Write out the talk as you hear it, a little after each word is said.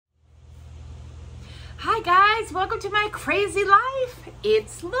Hi guys, welcome to my crazy life.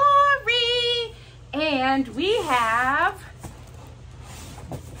 It's Lori, and we have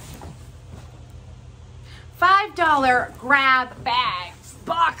 $5 grab bags,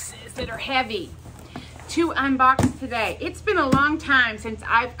 boxes that are heavy to unbox today. It's been a long time since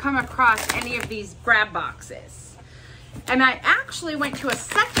I've come across any of these grab boxes. And I actually went to a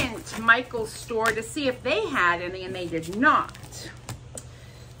second Michael's store to see if they had any, and they did not.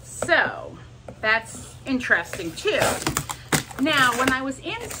 So that's interesting too. Now, when I was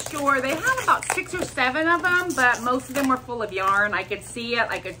in store, they had about 6 or 7 of them, but most of them were full of yarn. I could see it,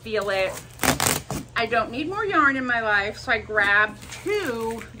 I could feel it. I don't need more yarn in my life, so I grabbed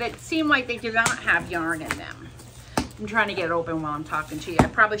 2 that seemed like they did not have yarn in them. I'm trying to get it open while I'm talking to you. I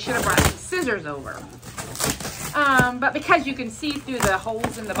probably should have brought some scissors over. But because you can see through the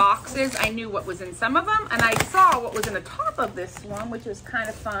holes in the boxes, I knew what was in some of them, and I saw what was in the top of this one, which was kind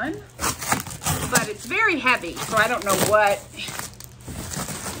of fun. But it's very heavy, so I don't know what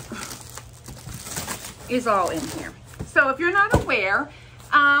is all in here. So if you're not aware,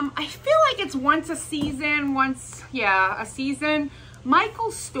 I feel like it's once a season, a season,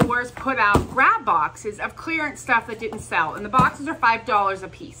 Michael's stores put out grab boxes of clearance stuff that didn't sell, and the boxes are $5 a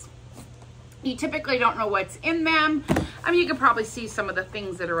piece. You typically don't know what's in them. I mean, you can probably see some of the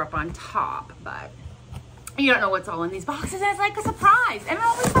things that are up on top, but you don't know what's all in these boxes. It's like a surprise, and they're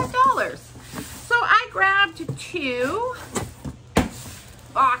only $5. So I grabbed 2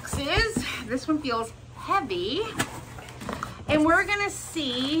 boxes. This one feels heavy. And we're gonna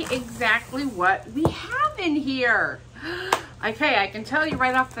see exactly what we have in here. Okay, I can tell you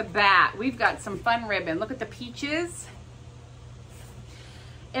right off the bat, we've got some fun ribbon. Look at the peaches.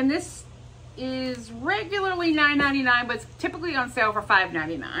 And this is regularly $9.99, but it's typically on sale for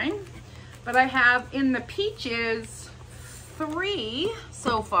 $5.99. But I have in the peaches 3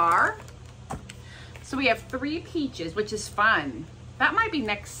 so far. So we have 3 peaches, which is fun. That might be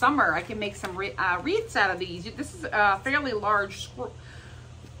next summer. I can make some wreaths out of these. This is a fairly large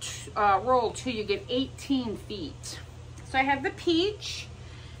roll too. You get 18 feet. So I have the peach,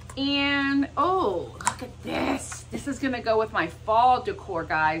 and oh, look at this. This is gonna go with my fall decor,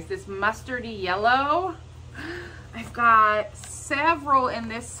 guys. This mustardy yellow. I've got several in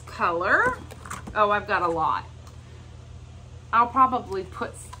this color. Oh, I've got a lot. I'll probably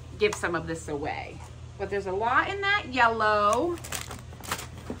give some of this away. But there's a lot in that yellow.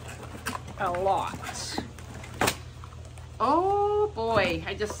 A lot. Oh boy,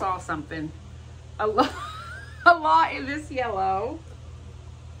 I just saw something. A lot in this yellow.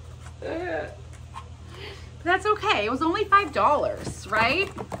 Ugh. That's okay. It was only $5,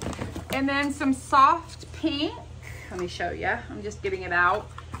 right? And then some soft pink. Let me show you. I'm just getting it out.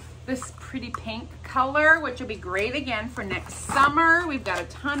 This pretty pink color, which will be great again for next summer. We've got a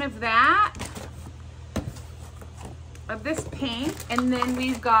ton of that. Of this pink. And then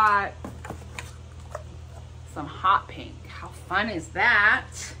we've got some hot pink. How fun is that?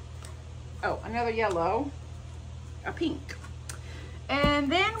 Oh, another yellow. A pink.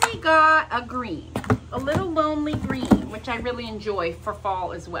 And then we got a green. A little lonely green, which I really enjoy for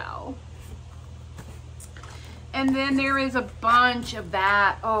fall as well. And then there is a bunch of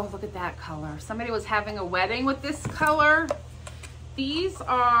that. Oh, look at that color. Somebody was having a wedding with this color. These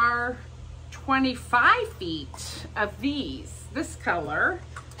are 25 feet of this color.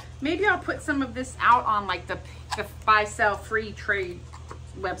 Maybe I'll put some of this out on like the buy, sell, free trade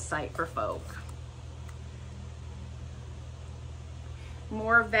website for folk.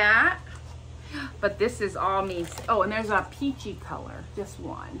 More of that. But this is all me. Oh, and there's a peachy color, just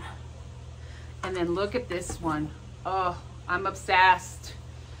one. And then look at this one. Oh, I'm obsessed.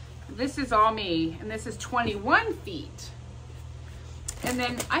 This is all me, and this is 21 feet. And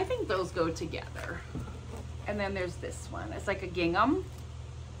then I think those go together. And then there's this one. It's like a gingham.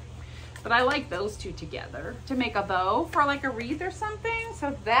 But I like those 2 together to make a bow for like a wreath or something.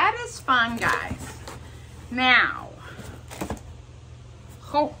 So that is fun, guys. Now,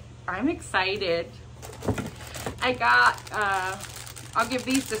 oh, I'm excited. I got, I'll give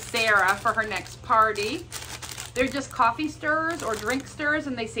these to Sarah for her next party. They're just coffee stirrers or drink stirrers,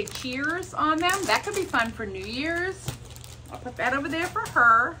 and they say cheers on them. That could be fun for New Year's. I'll put that over there for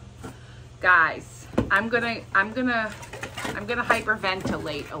her. Guys, I'm gonna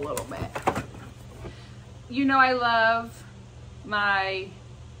hyperventilate a little bit. You know I love my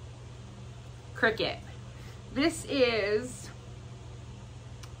Cricut. This is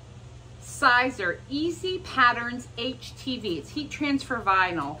Sizer Easy Patterns HTV. It's heat transfer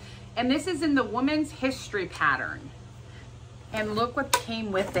vinyl. And this is in the woman's history pattern. And look what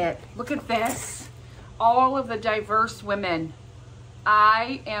came with it. Look at this. All of the diverse women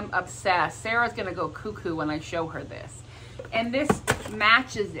I am obsessed. Sarah's gonna go cuckoo when I show her this. And this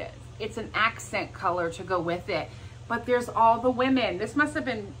matches it. It's an accent color to go with it. But there's all the women. This must have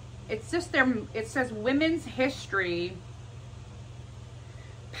been, it's just their, it says Women's History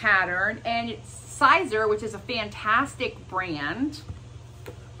pattern. And it's Sizer, which is a fantastic brand.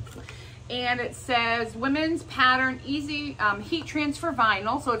 And it says Women's Pattern Easy Heat Transfer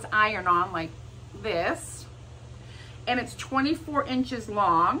Vinyl. So it's iron on like this. And it's 24 inches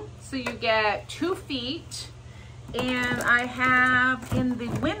long. So you get 2 feet. And I have in the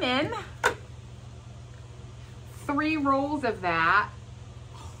women 3 rolls of that.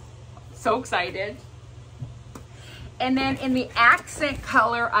 So excited. And then in the accent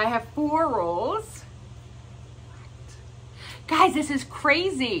color, I have 4 rolls. Guys, this is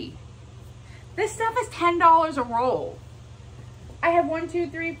crazy. This stuff is $10 a roll. I have 1, 2,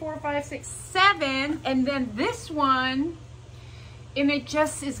 3, 4, 5, 6, 7, and then this one, and it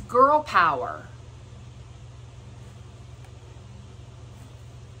just is girl power.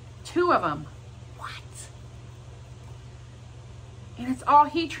 2 of them. What? And it's all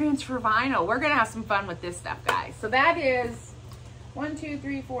heat transfer vinyl. We're gonna have some fun with this stuff, guys. So that is 1, 2,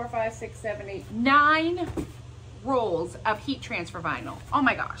 3, 4, 5, 6, 7, 8, 9 rolls of heat transfer vinyl. Oh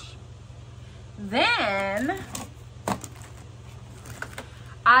my gosh. Then,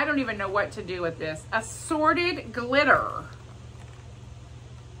 I don't even know what to do with this. Assorted glitter.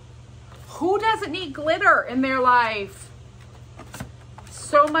 Who doesn't need glitter in their life?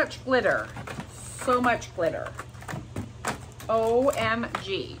 So much glitter. So much glitter.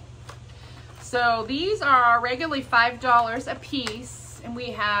 OMG. So these are regularly $5 a piece. And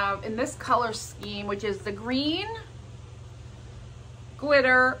we have in this color scheme, which is the green,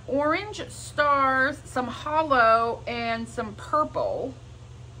 glitter, orange stars, some hollow, and some purple.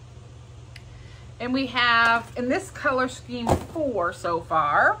 And we have, in this color scheme, 4 so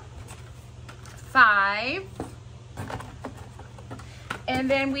far. 5. And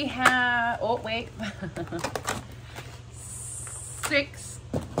then we have, oh wait, 6,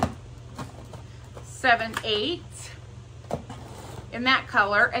 7, 8 in that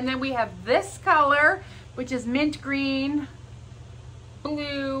color. And then we have this color, which is mint green,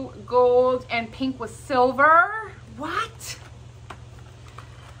 blue, gold, and pink with silver. What?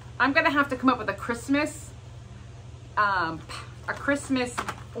 I'm gonna have to come up with a Christmas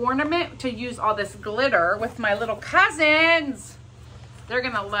ornament to use all this glitter with my little cousins. They're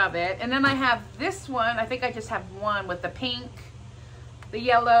gonna love it. And then I have this one. I think I just have one with the pink, the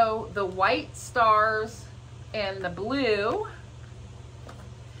yellow, the white stars, and the blue.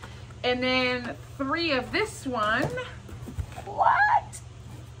 And then 3 of this one. What?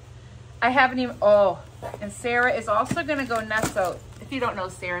 I haven't even, oh, and Sarah is also gonna go nuts. So if you don't know,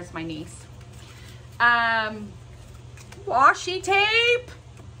 Sarah's my niece. Washi tape.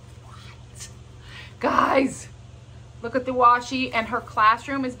 What? Guys, look at the washi, and her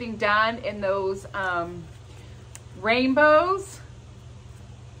classroom is being done in those rainbows.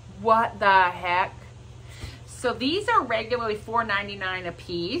 What the heck? So these are regularly $4.99 a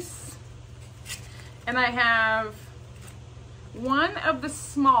piece. And I have 1 of the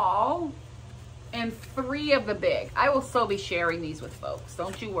small and 3 of the big. I will still be sharing these with folks,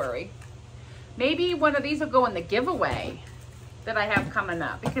 don't you worry. Maybe one of these will go in the giveaway that I have coming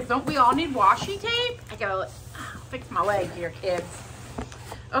up, because don't we all need washi tape? I gotta fix my leg here, kids.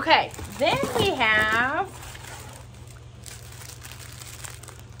 Okay, then we have,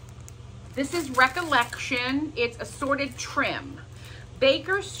 this is Recollection. It's assorted trim.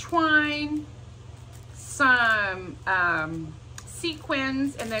 Baker's twine, some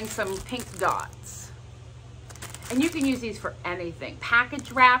sequins, and then some pink dots. And you can use these for anything.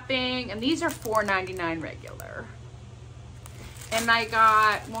 Package wrapping, and these are $4.99 regular. And I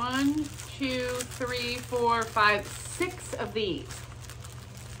got 1, 2, 3, 4, 5, 6 of these.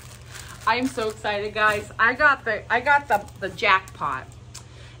 I'm so excited, guys. I got the jackpot.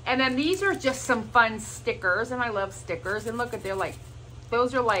 And then these are just some fun stickers, and I love stickers. And look at, they're like,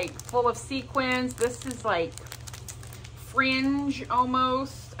 those are like full of sequins. This is like fringe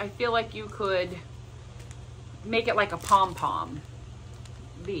almost. I feel like you could make it like a pom-pom.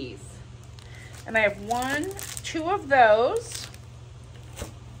 These. And I have 1, 2 of those.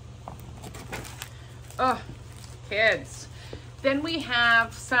 Oh, kids. Then we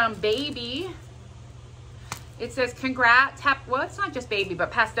have some baby. It says congrats, well, it's not just baby,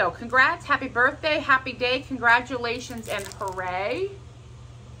 but pastel. Congrats, happy birthday, happy day, congratulations, and hooray.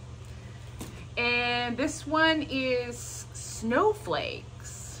 And this one is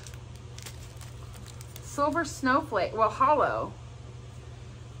snowflakes. Silver snowflake, well, hollow.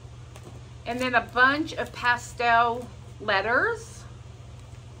 And then a bunch of pastel letters.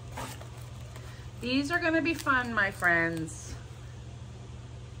 These are gonna be fun, my friends.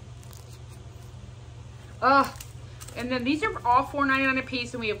 Oh, and then these are all $4.99 a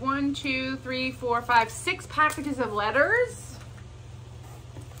piece, and we have 1, 2, 3, 4, 5, 6 packages of letters.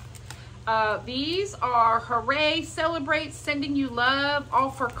 These are Hooray, Celebrate, Sending You Love,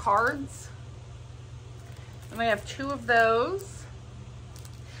 all for cards. And we have 2 of those.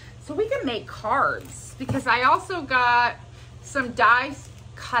 So we can make cards, because I also got some die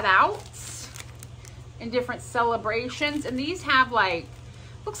cutouts in different celebrations. And these have like,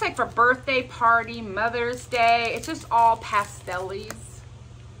 looks like for birthday party, Mother's Day. It's just all pastellies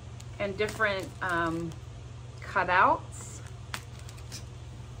and different cutouts.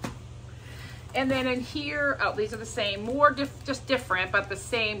 And then in here, oh, these are the same, more just different, but the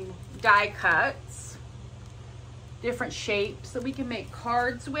same die cuts, different shapes that we can make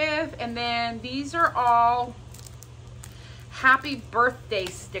cards with. And then these are all happy birthday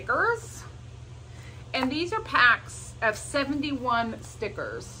stickers. And these are packs of 71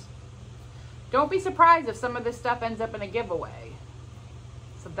 stickers. Don't be surprised if some of this stuff ends up in a giveaway.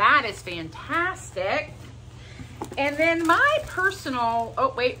 So that is fantastic. And then my personal,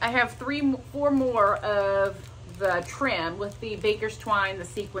 oh wait, I have 4 more of the trim with the baker's twine, the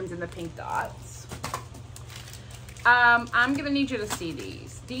sequins, and the pink dots. I'm gonna need you to see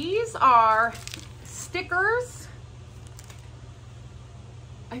these. These are stickers.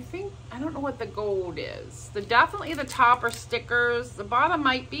 I don't know what the gold is. Definitely the top are stickers. The bottom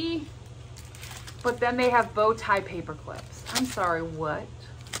might be, but then they have bow tie paper clips. I'm sorry, what?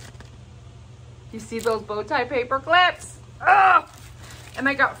 You see those bow tie paper clips? Ugh! And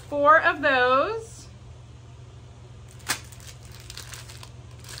I got 4 of those.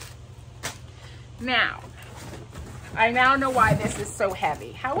 Now, I now know why this is so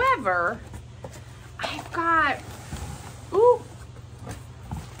heavy. However, I've got, ooh,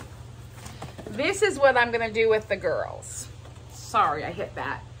 this is what I'm gonna do with the girls. Sorry, I hit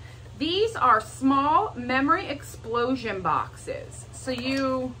that. These are small memory explosion boxes.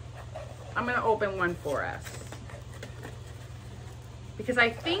 So I'm gonna open one for us, because I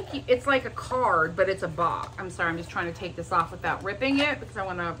think it's like a card, but it's a box. I'm sorry, I'm just trying to take this off without ripping it, because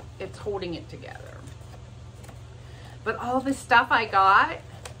it's holding it together. But all this stuff I got,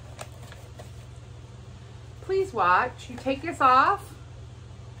 please watch. You take this off,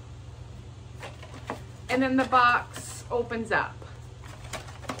 and then the box opens up.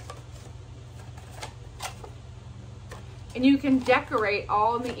 And you can decorate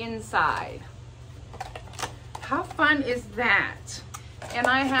all on the inside. How fun is that? And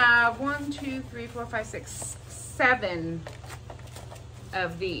I have 1, 2, 3, 4, 5, 6, 7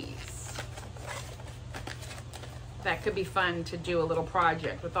 of these. That could be fun to do a little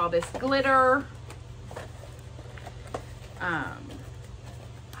project with all this glitter. I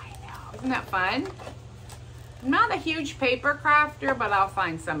know, isn't that fun? I'm not a huge paper crafter, but I'll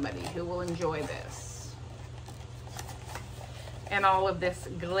find somebody who will enjoy this. And all of this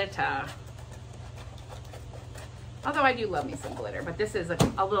glitter. Although I do love me some glitter, but this is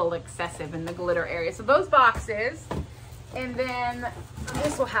a little excessive in the glitter area. So those boxes, and then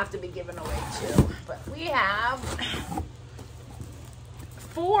this will have to be given away too. But we have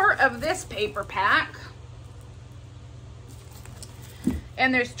 4 of this paper pack.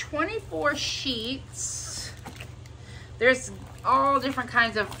 And there's 24 sheets. There's all different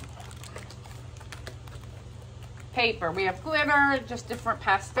kinds of paper. We have glitter, just different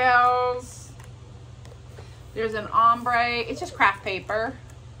pastels. There's an ombre. It's just craft paper,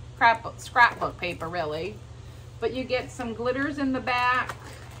 scrapbook paper really. But you get some glitters in the back.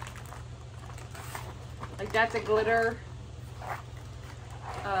 Like that's a glitter.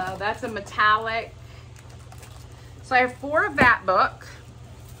 That's a metallic. So I have 4 of that book.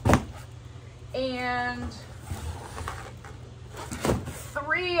 And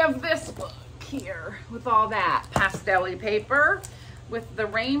 3 of this book here with all that pastel-y paper with the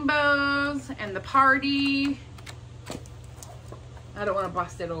rainbows and the party. I don't want to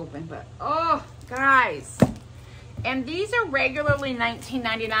bust it open, but oh guys, and these are regularly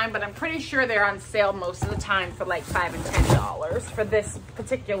 $19.99, but I'm pretty sure they're on sale most of the time for like $5 and $10 for this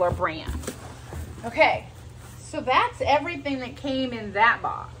particular brand. Okay, so that's everything that came in that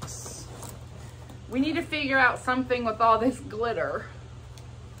box. We need to figure out something with all this glitter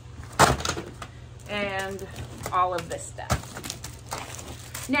and all of this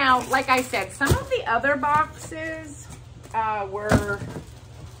stuff. Now, like I said, some of the other boxes were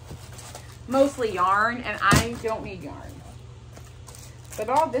mostly yarn, and I don't need yarn. But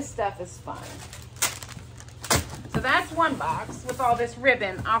all this stuff is fun. So that's one box with all this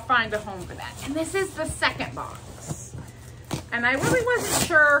ribbon. I'll find a home for that. And this is the second box. And I really wasn't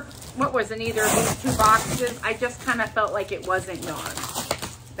sure what was in either of these two boxes. I just kind of felt like it wasn't yarn.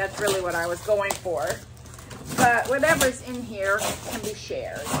 That's really what I was going for. But whatever's in here can be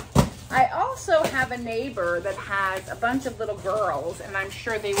shared. I also have a neighbor that has a bunch of little girls, and I'm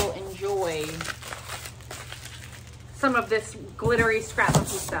sure they will enjoy some of this glittery scrapbooky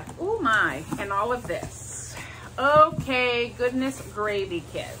stuff. Oh my, and all of this. Okay, goodness gravy,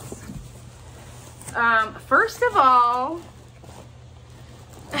 kids. First of all,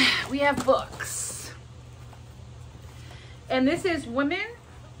 we have books. And this is Women.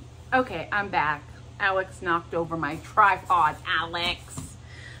 Okay, I'm back. Alex knocked over my tripod, Alex.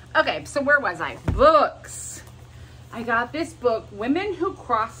 Okay, so where was I? Books. I got this book, Women Who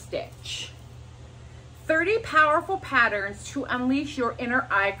Cross Stitch. 30 Powerful Patterns to Unleash Your Inner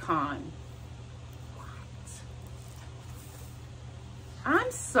Icon. What?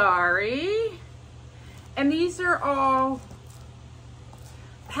 I'm sorry. And these are all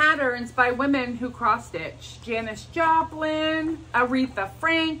patterns by women who cross stitch. Janis Joplin, Aretha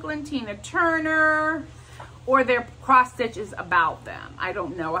Franklin, Tina Turner, or their cross stitch is about them. I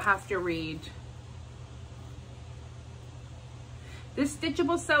don't know, I have to read. This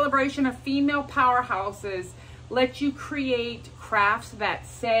stitchable celebration of female powerhouses lets you create crafts that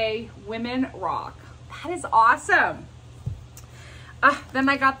say women rock. That is awesome. Then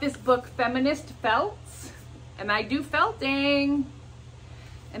I got this book, Feminist Felts, and I do felting.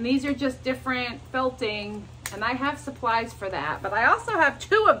 And these are just different felting, and I have supplies for that. But I also have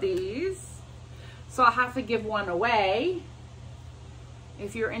 2 of these, so I'll have to give one away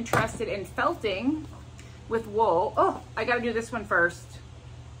if you're interested in felting with wool. Oh, I gotta do this one first.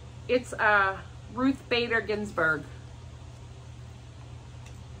 It's Ruth Bader Ginsburg.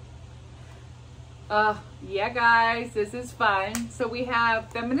 Yeah, guys, this is fun. So we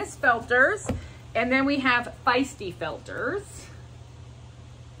have feminist felters, and then we have feisty felters.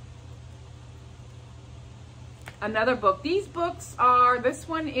 Another book. These books are, this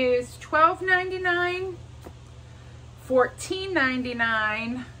one is $12.99,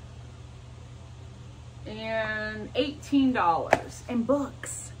 $14.99, and $18. And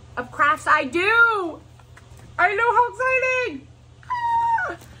books of crafts I do. I know, how exciting.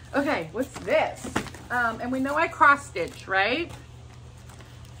 Ah! Okay, what's this? And we know I cross stitch, right?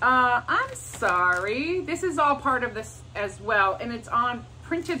 I'm sorry. This is all part of this as well, and it's on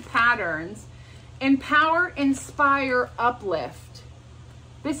printed patterns. Empower, Inspire, Uplift.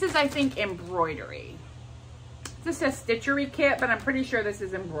 This is, I think, embroidery. This says stitchery kit, but I'm pretty sure this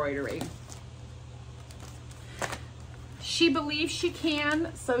is embroidery. She believes she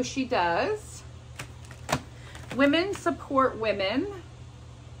can, so she does. Women support women.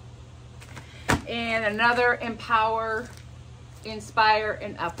 And another Empower, Inspire,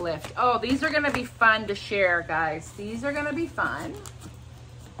 and Uplift. Oh, these are going to be fun to share, guys. These are going to be fun.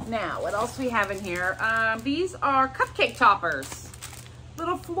 Now, what else we have in here? These are cupcake toppers.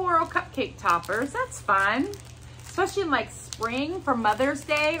 Little floral cupcake toppers. That's fun. Especially in like spring for Mother's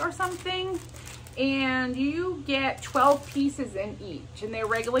Day or something. And you get 12 pieces in each. And they're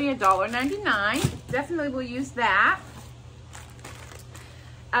regularly $1.99. Definitely will use that.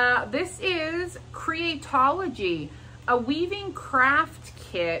 This is Creatology, a weaving craft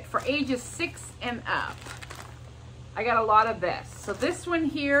kit for ages 6 and up. I got a lot of this. So this one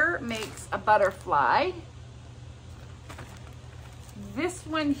here makes a butterfly. This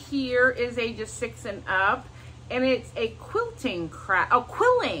one here is ages 6 and up, and it's a quilting craft. Oh,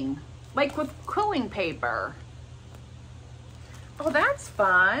 quilling, like with quilling paper. Oh, that's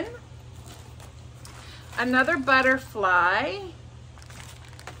fun. Another butterfly.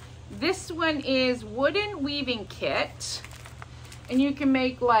 This one is wooden weaving kit, and you can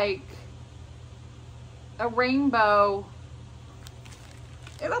make like a rainbow.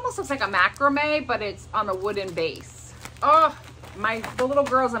 It almost looks like a macrame, but it's on a wooden base. Oh, the little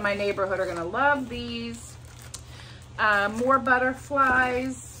girls in my neighborhood are gonna love these. More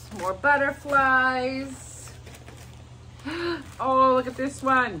butterflies, more butterflies. Oh, look at this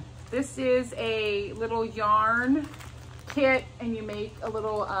one. This is a little yarn kit, and you make a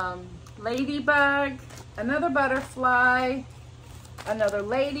little ladybug, another butterfly, another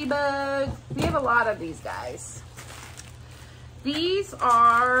ladybug. We have a lot of these guys. These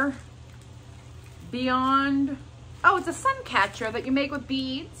are Beyond, oh, it's a sun catcher that you make with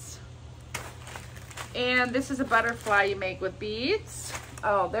beads. And this is a butterfly you make with beads.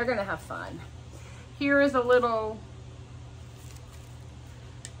 Oh, they're gonna have fun. Here is a little,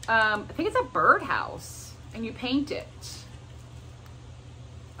 I think it's a birdhouse, and you paint it.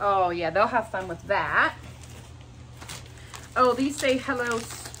 Oh yeah, they'll have fun with that. Oh, these say Hello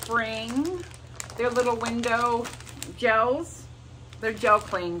Spring. They're little window gels. They're gel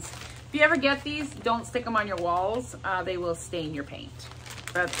clings. If you ever get these, don't stick them on your walls. They will stain your paint.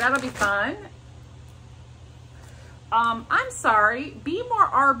 But that'll be fun. I'm sorry, be more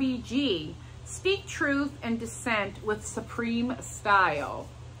RBG. Speak truth and dissent with supreme style.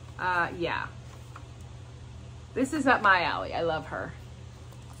 Yeah. This is up my alley. I love her.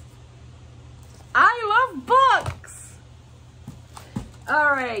 I love books.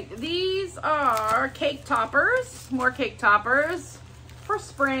 All right, these are cake toppers, more cake toppers for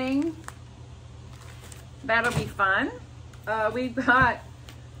spring. That'll be fun. We've got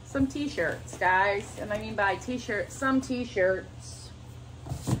some t-shirts, guys, and I mean by t-shirts, some t-shirts,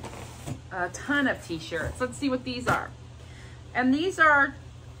 a ton of t-shirts. Let's see what these are. And these are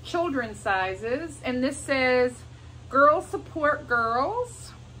children's sizes, and this says girls support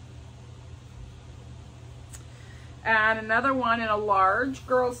girls. And another one in a large,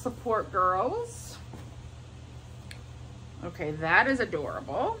 girls support girls. Okay, that is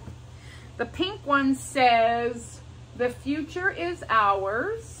adorable. The pink one says, the future is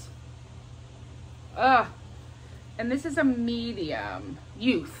ours. And this is a medium,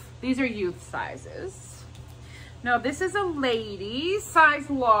 youth. These are youth sizes. Now this is a lady,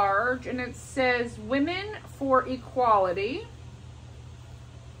 size large, and it says women for equality.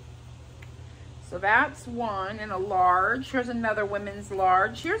 So that's one in a large. Here's another women's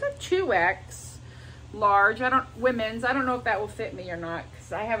large. Here's a 2X large. Women's. I don't know if that will fit me or not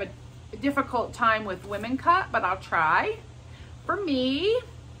because I have a difficult time with women cut, but I'll try for me.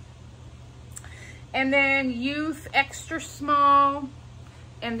 And then youth extra small.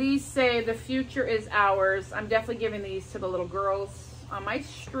 And these say the future is ours. I'm definitely giving these to the little girls on my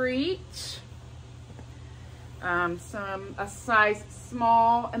street. A size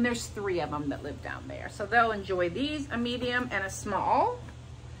small, and there's 3 of them that live down there, so they'll enjoy these, a medium and a small.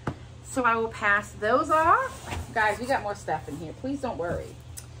 So I will pass those off. Guys, we got more stuff in here, please don't worry.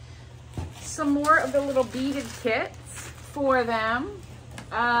 Some more of the little beaded kits for them.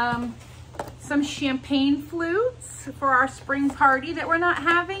 Some champagne flutes for our spring party that we're not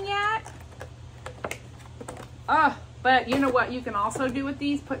having yet. But you know what you can also do with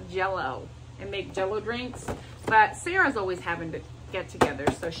these? Put Jell-O and make Jell-O drinks. But Sarah's always having to get together,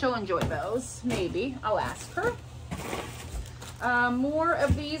 so she'll enjoy those. Maybe. I'll ask her. More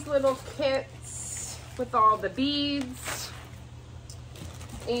of these little kits with all the beads.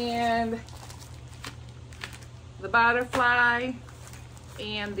 And the butterfly.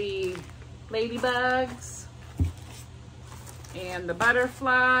 And the ladybugs. And the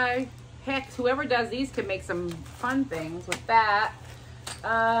butterfly. Heck, whoever does these can make some fun things with that.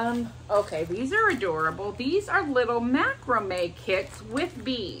 Okay, these are adorable. These are little macrame kits with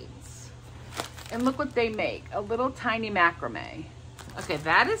beads. And look what they make, a little tiny macrame. Okay,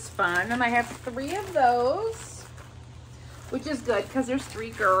 that is fun. And I have 3 of those, which is good because there's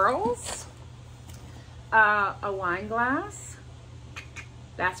 3 girls. A wine glass.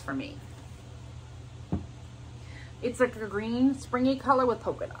 That's for me. It's like a green springy color with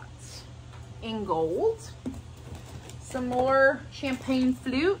polka dots in gold. Some more champagne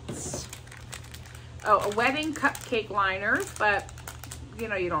flutes. A wedding cupcake liners, but you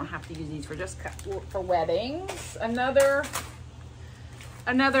know you don't have to use these for just for weddings. Another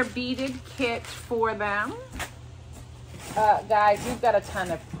beaded kit for them. Guys, we've got a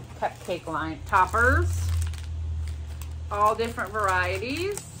ton of cupcake line toppers, all different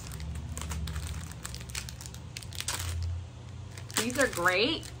varieties. These are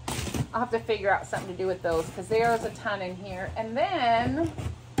great. I'll have to figure out something to do with those because there's a ton in here. And then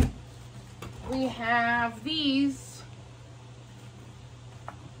we have these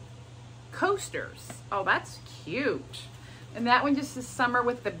coasters. Oh, that's cute. And that one just says summer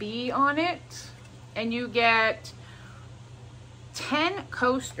with the bee on it. And you get 10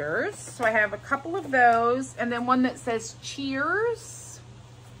 coasters. So I have a couple of those. And then one that says cheers.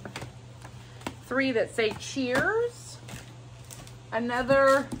 3 that say cheers.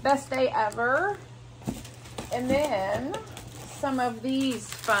 Another best day ever. And then some of these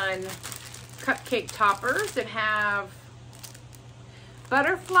fun cupcake toppers that have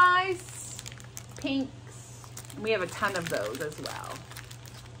butterflies, pinks. We have a ton of those as well.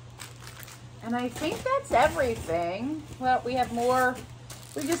 And I think that's everything. Well, we have more.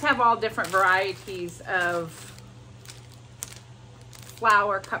 We just have all different varieties of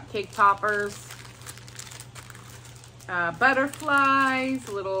flower cupcake toppers. Butterflies,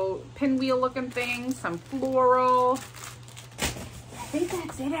 little pinwheel looking things, some floral. I think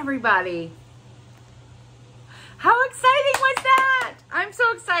that's it, everybody. How exciting was that? I'm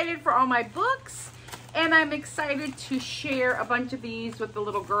so excited for all my books, and I'm excited to share a bunch of these with the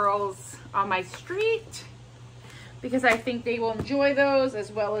little girls on my street. because I think they will enjoy those,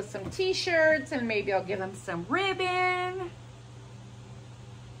 as well as some t-shirts, and maybe I'll give them some ribbon.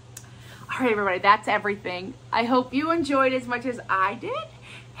 All right, everybody, that's everything. I hope you enjoyed as much as I did,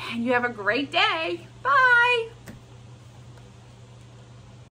 and you have a great day. Bye.